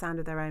like the sound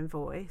of their own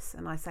voice,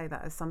 and I say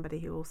that as somebody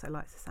who also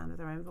likes the sound of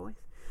their own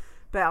voice.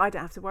 But I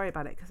don't have to worry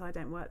about it because I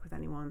don't work with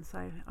anyone,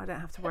 so I don't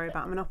have to worry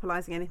about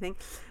monopolising anything.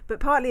 But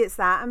partly it's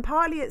that, and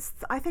partly it's,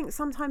 I think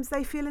sometimes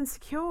they feel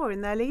insecure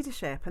in their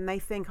leadership and they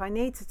think, I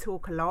need to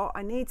talk a lot,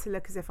 I need to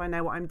look as if I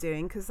know what I'm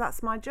doing because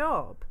that's my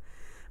job.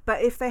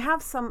 But if they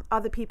have some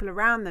other people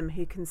around them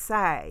who can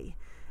say,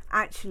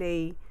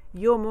 actually,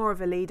 you're more of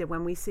a leader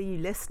when we see you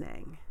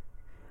listening,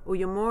 or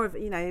you're more of,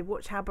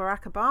 watch how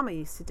Barack Obama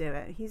used to do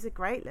it. He's a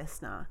great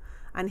listener.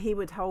 And he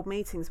would hold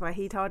meetings where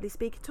he'd hardly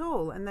speak at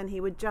all. And then he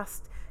would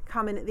just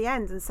come in at the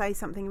end and say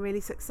something really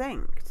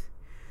succinct.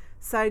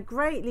 So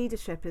great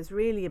leadership is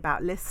really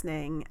about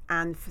listening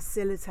and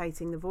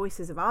facilitating the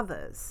voices of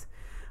others.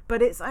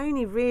 But it's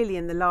only really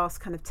in the last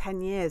kind of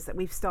 10 years that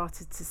we've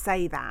started to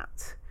say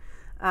that.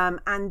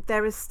 And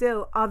there are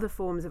still other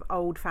forms of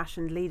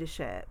old-fashioned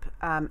leadership,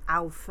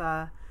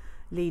 alpha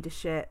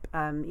leadership,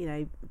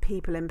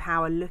 people in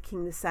power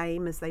looking the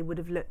same as they would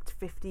have looked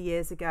 50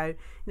 years ago.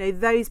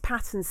 Those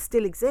patterns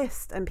still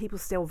exist and people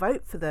still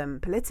vote for them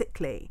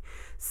politically.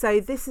 So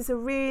this is a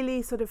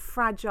really sort of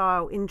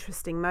fragile,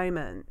 interesting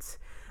moment.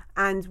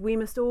 And we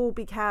must all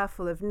be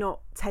careful of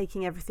not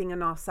taking everything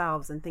on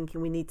ourselves and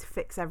thinking we need to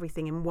fix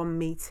everything in one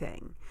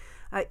meeting.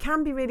 It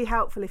can be really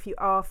helpful if you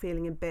are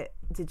feeling a bit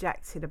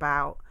dejected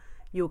about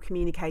your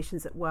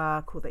communications at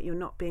work, or that you're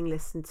not being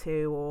listened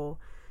to, or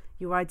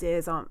your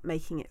ideas aren't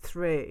making it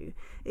through,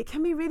 it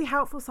can be really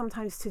helpful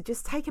sometimes to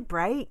just take a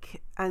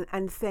break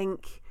and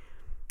think,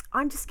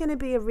 I'm just going to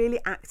be a really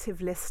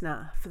active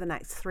listener for the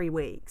next 3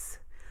 weeks.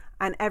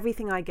 And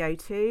everything I go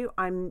to,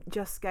 I'm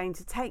just going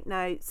to take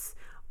notes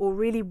or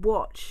really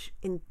watch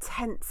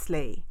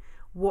intensely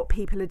what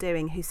people are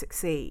doing who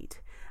succeed,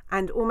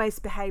 and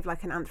almost behave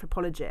like an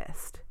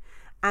anthropologist,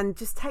 and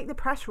just take the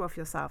pressure off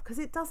yourself, because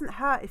it doesn't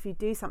hurt if you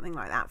do something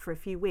like that for a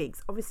few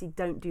weeks. Obviously,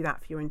 don't do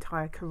that for your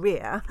entire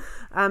career,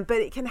 but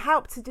it can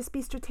help to just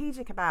be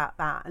strategic about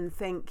that and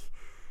think,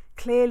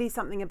 clearly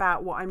something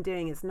about what I'm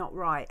doing is not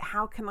right.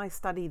 How can I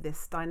study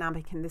this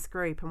dynamic in this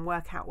group and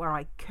work out where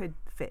I could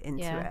fit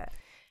into it?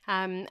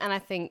 And I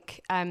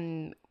think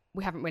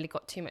we haven't really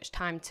got too much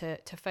time to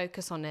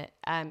focus on it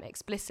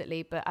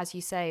explicitly, but as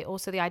you say,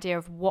 also the idea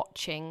of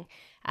watching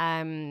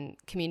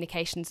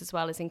communications as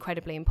well is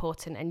incredibly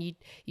important. And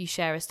you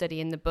share a study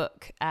in the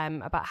book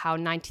about how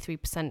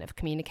 93% of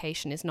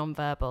communication is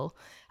nonverbal,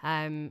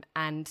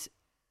 and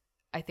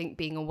I think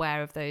being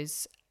aware of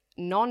those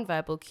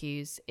non-verbal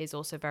cues is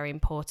also very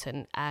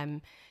important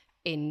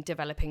in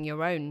developing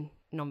your own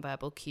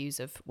non-verbal cues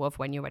of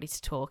when you're ready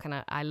to talk.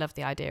 And I love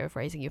the idea of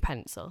raising your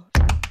pencil.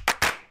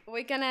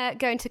 We're going to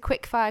go into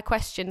quick fire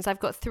questions. I've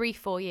got 3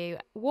 for you.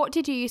 What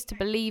did you used to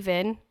believe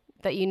in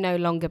that you no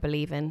longer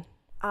believe in?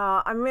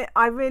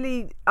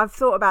 I've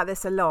thought about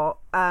this a lot,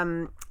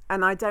 and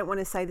I don't want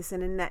to say this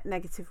in a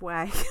negative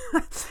way,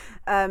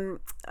 and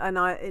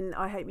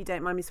I hope you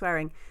don't mind me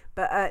swearing,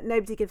 but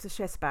nobody gives a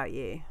shit about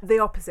you. The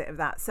opposite of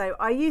that. So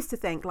I used to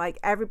think like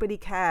everybody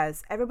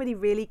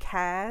really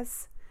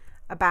cares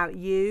about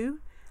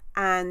you,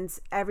 and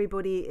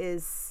everybody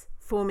is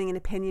forming an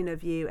opinion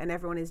of you, and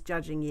everyone is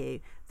judging you.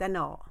 They're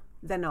not.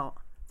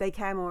 They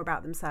care more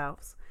about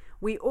themselves.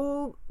 We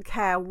all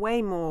care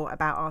way more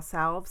about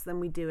ourselves than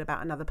we do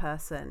about another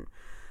person.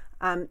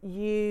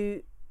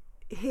 You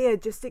hear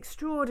just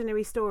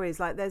extraordinary stories.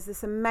 Like there's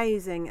this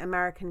amazing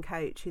American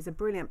coach who's a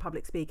brilliant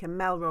public speaker,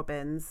 Mel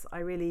Robbins. I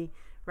really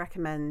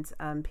recommend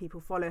people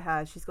follow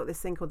her. She's got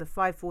this thing called the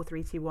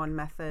 5-4-3-2-1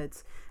 method,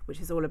 which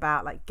is all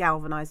about like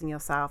galvanizing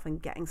yourself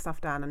and getting stuff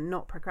done and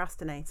not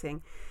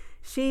procrastinating.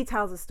 She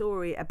tells a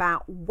story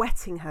about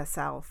wetting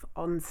herself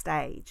on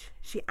stage.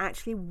 She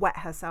actually wet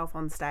herself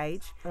on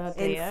stage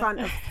in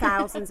front of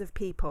thousands of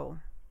people.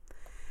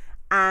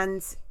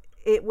 And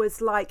it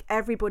was like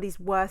everybody's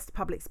worst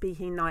public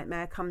speaking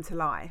nightmare come to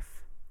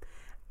life.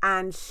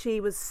 And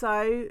she was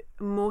so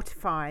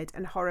mortified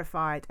and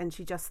horrified, and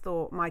she just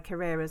thought, my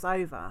career is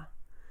over.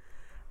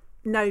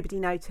 Nobody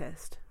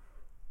noticed.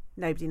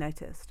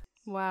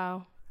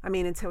 Wow. I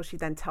mean, until she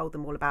then told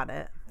them all about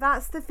it.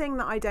 That's the thing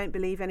that I don't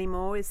believe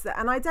anymore, is that,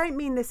 and I don't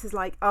mean this as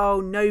like, oh,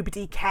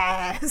 nobody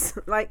cares.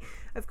 Like,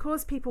 of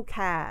course people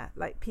care.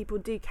 Like, people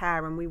do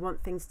care, and we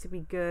want things to be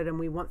good and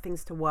we want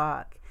things to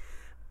work.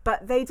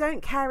 But they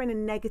don't care in a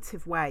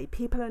negative way.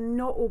 People are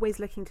not always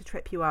looking to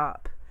trip you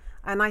up.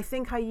 And I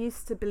think I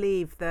used to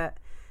believe that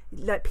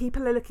like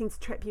people are looking to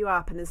trip you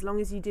up, and as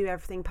long as you do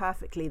everything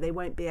perfectly, they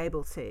won't be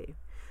able to.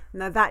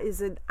 Now, that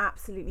is an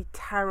absolutely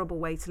terrible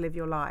way to live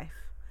your life.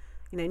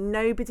 You know,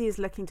 nobody is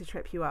looking to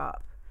trip you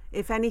up.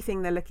 If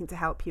anything, they're looking to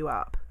help you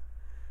up.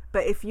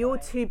 But if you're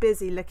too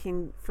busy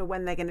looking for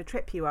when they're going to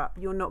trip you up,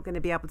 you're not going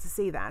to be able to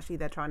see that actually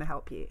they're trying to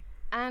help you.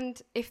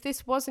 And if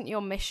this wasn't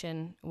your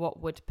mission,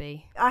 what would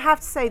be? I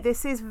have to say,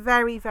 this is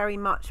very, very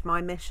much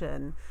my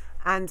mission.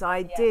 And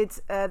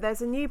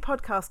there's a new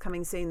podcast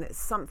coming soon that's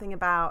something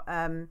about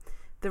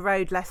the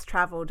road less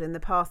travelled and the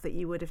path that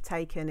you would have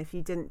taken if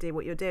you didn't do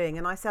what you're doing.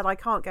 And I said I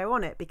can't go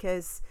on it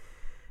because,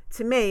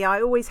 to me,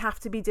 I always have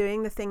to be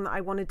doing the thing that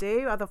I want to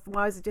do.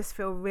 Otherwise, I just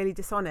feel really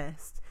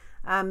dishonest.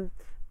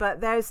 But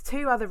there's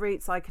 2 other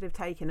routes I could have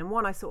taken, and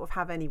one I sort of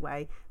have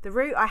anyway. The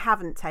route I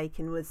haven't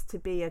taken was to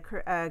be a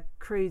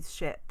cruise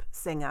ship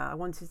singer. I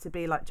wanted to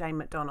be like Jane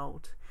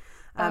McDonald.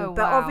 But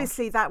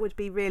obviously that would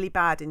be really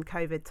bad in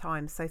COVID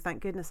times. So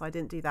thank goodness I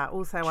didn't do that.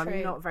 Also, True.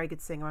 I'm not a very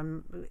good singer.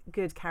 I'm a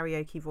good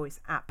karaoke voice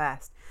at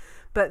best.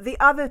 But the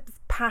other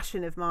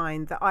passion of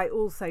mine that I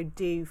also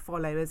do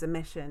follow as a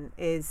mission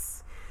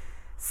is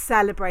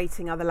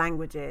celebrating other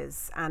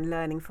languages and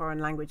learning foreign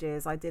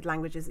languages. I did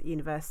languages at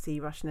university,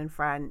 Russian and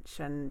French,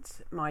 and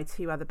my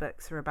 2 other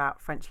books are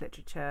about French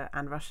literature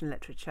and Russian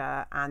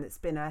literature. And it's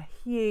been a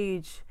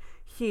huge,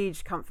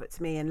 huge comfort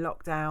to me in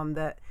lockdown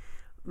that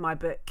my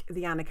book,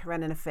 The Anna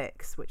Karenina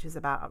Fix, which is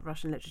about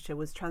Russian literature,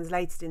 was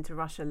translated into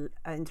Russian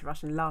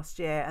last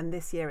year, and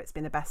this year it's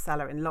been a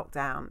bestseller in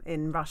lockdown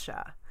in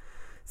Russia.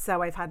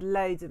 So I've had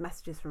loads of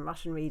messages from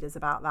Russian readers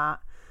about that.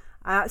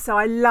 So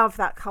I love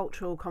that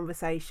cultural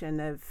conversation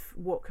of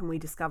what can we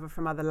discover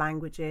from other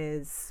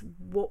languages,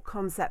 what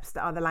concepts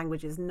that other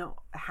languages not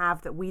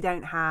have that we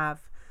don't have.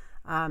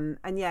 And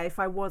yeah, if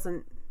I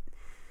wasn't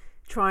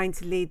trying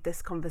to lead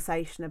this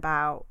conversation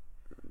about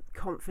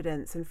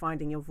confidence and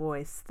finding your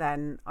voice,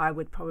 then I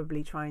would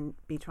probably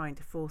be trying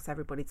to force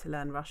everybody to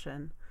learn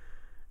Russian.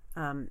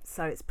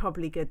 So it's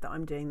probably good that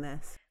I'm doing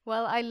this.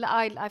 Well,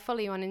 I follow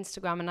you on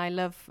Instagram, and I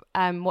love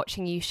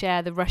watching you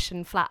share the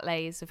Russian flat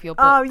lays of your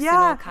books. Oh,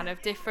 yeah. And all kind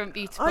of different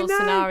beautiful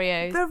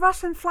scenarios. The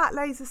Russian flat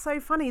lays are so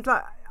funny.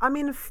 Like, I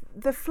mean,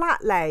 the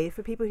flat lay,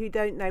 for people who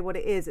don't know what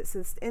it is, it's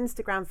this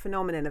Instagram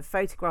phenomenon of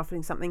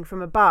photographing something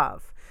from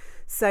above.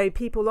 So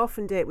people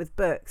often do it with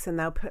books, and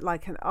they'll put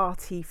like an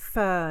arty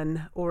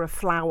fern or a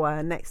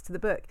flower next to the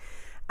book.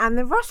 And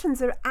the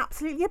Russians are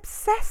absolutely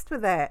obsessed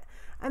with it.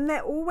 And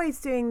they're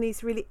always doing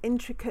these really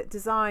intricate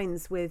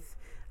designs with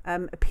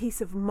a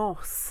piece of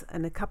moss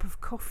and a cup of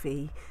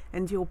coffee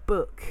and your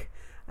book.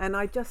 And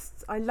I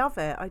love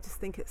it. I just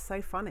think it's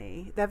so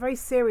funny. They're very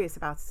serious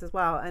about it as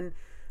well. And,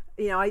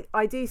 you know,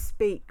 I do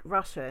speak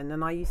Russian,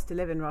 and I used to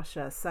live in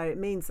Russia. So it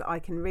means that I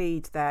can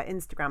read their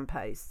Instagram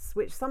posts,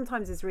 which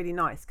sometimes is really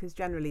nice because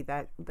generally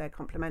they're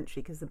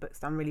complimentary because the book's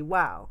done really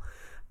well.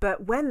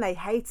 But when they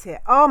hate it,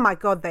 oh my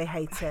God, they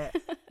hate it.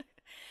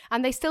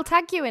 And they still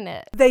tag you in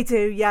it. They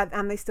do, yeah,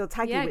 and they still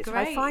tag you, which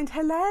great. I find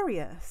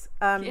hilarious.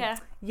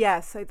 Yeah,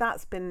 so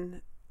that's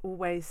been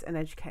always an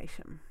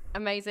education.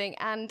 Amazing.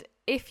 And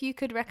if you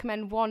could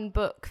recommend one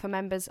book for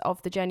members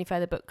of the Journey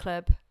Further book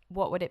club,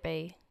 what would it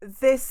be?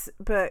 This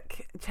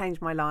book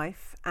changed my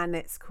life, and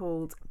it's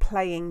called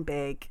Playing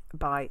Big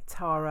by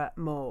Tara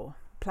Mohr.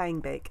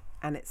 Playing Big,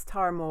 and it's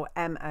Tara Mohr,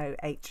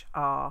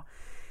 Mohr.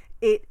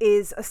 It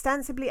is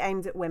ostensibly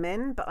aimed at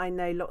women, but I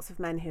know lots of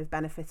men who have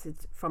benefited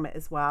from it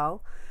as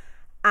well.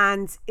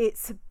 And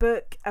it's a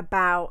book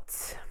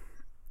about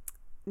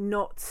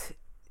not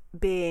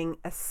being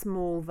a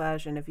small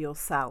version of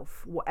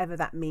yourself, whatever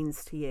that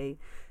means to you.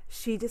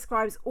 She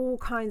describes all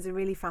kinds of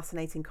really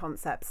fascinating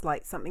concepts,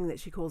 like something that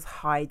she calls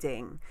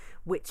hiding,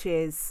 which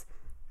is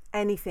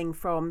anything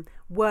from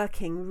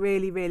working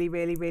really, really,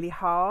 really, really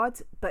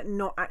hard, but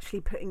not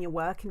actually putting your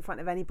work in front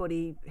of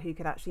anybody who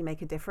could actually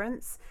make a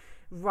difference,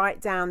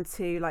 right down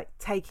to like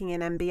taking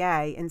an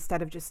MBA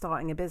instead of just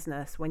starting a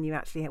business when you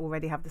actually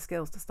already have the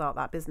skills to start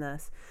that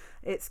business.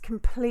 It's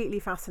completely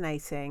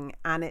fascinating,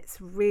 and it's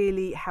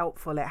really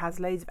helpful. It has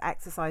loads of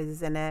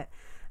exercises in it,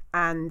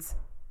 and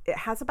it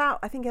has about,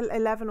 I think,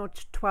 11 or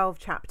 12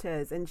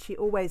 chapters. And she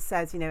always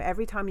says, you know,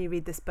 every time you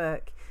read this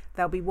book,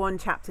 there'll be one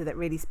chapter that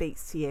really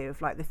speaks to you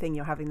of like the thing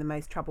you're having the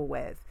most trouble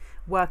with.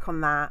 Work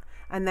on that,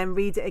 and then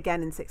read it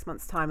again in 6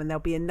 months' time, and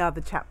there'll be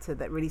another chapter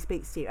that really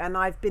speaks to you. And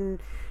I've been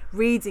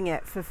reading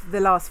it for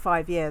the last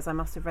 5 years. I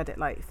must have read it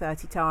like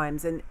 30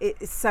 times, and it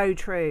is so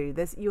true.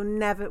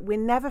 We're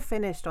never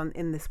finished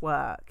in this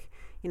work.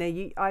 You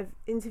know, I've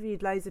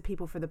interviewed loads of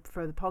people for the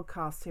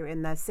podcast who are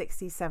in their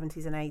 60s,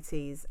 70s, and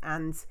 80s,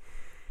 and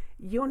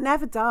you're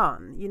never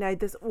done. You know,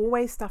 there's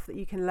always stuff that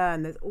you can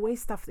learn. There's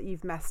always stuff that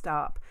you've messed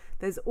up.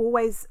 There's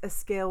always a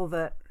skill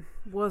that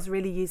was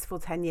really useful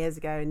 10 years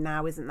ago and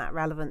now isn't that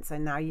relevant. So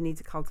now you need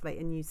to cultivate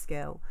a new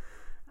skill.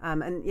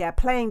 And yeah,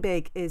 Playing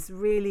Big is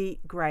really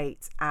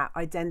great at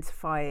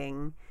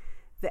identifying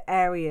the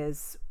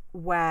areas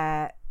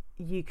where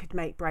you could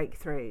make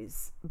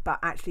breakthroughs, but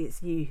actually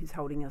it's you who's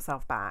holding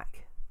yourself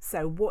back.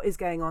 So what is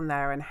going on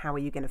there, and how are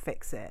you going to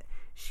fix it?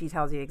 She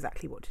tells you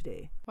exactly what to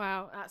do.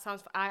 Wow, that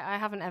sounds... I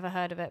haven't ever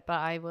heard of it, but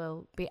I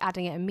will be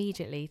adding it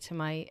immediately to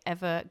my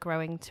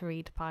ever-growing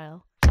to-read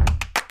pile.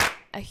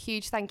 A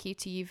huge thank you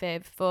to you,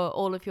 Viv, for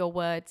all of your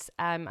words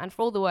and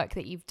for all the work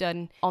that you've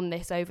done on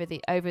this over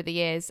the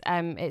years.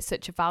 It's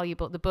such a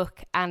valuable... The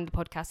book and the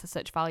podcast are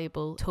such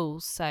valuable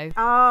tools, so...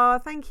 Oh,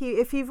 thank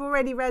you. If you've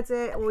already read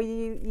it or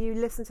you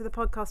listen to the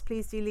podcast,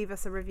 please do leave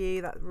us a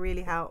review. That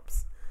really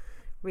helps.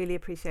 Really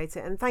appreciate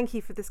it. And thank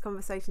you for this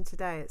conversation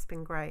today. It's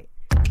been great.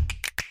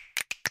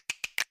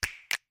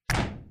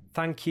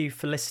 Thank you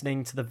for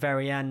listening to the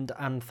very end,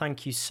 and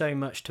thank you so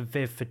much to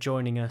Viv for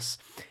joining us.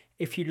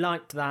 If you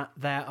liked that,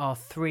 there are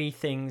 3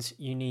 things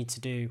you need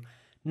to do.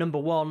 Number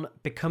 1,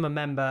 become a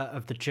member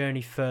of the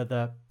Journey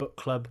Further book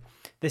club.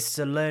 This is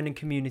a learning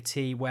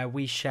community where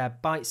we share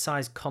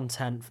bite-sized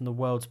content from the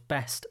world's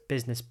best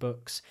business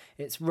books.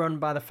 It's run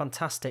by the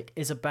fantastic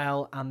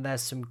Isabel, and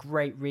there's some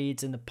great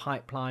reads in the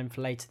pipeline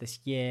for later this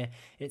year.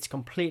 It's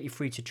completely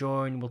free to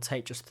join, will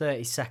take just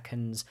 30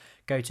 seconds.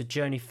 Go to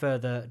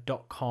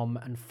journeyfurther.com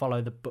and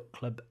follow the book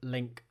club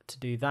link to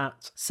do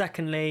that.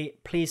 Secondly,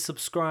 please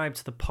subscribe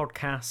to the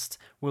podcast.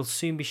 We'll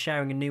soon be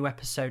sharing a new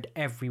episode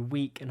every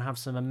week and have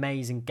some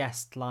amazing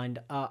guests lined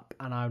up,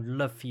 and I would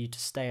love for you to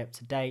stay up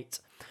to date.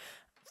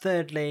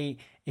 Thirdly,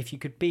 if you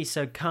could be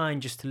so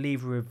kind just to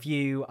leave a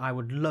review, I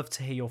would love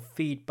to hear your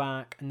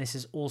feedback, and this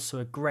is also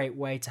a great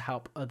way to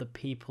help other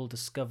people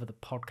discover the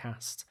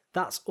podcast.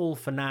 That's all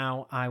for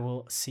now. I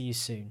will see you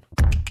soon.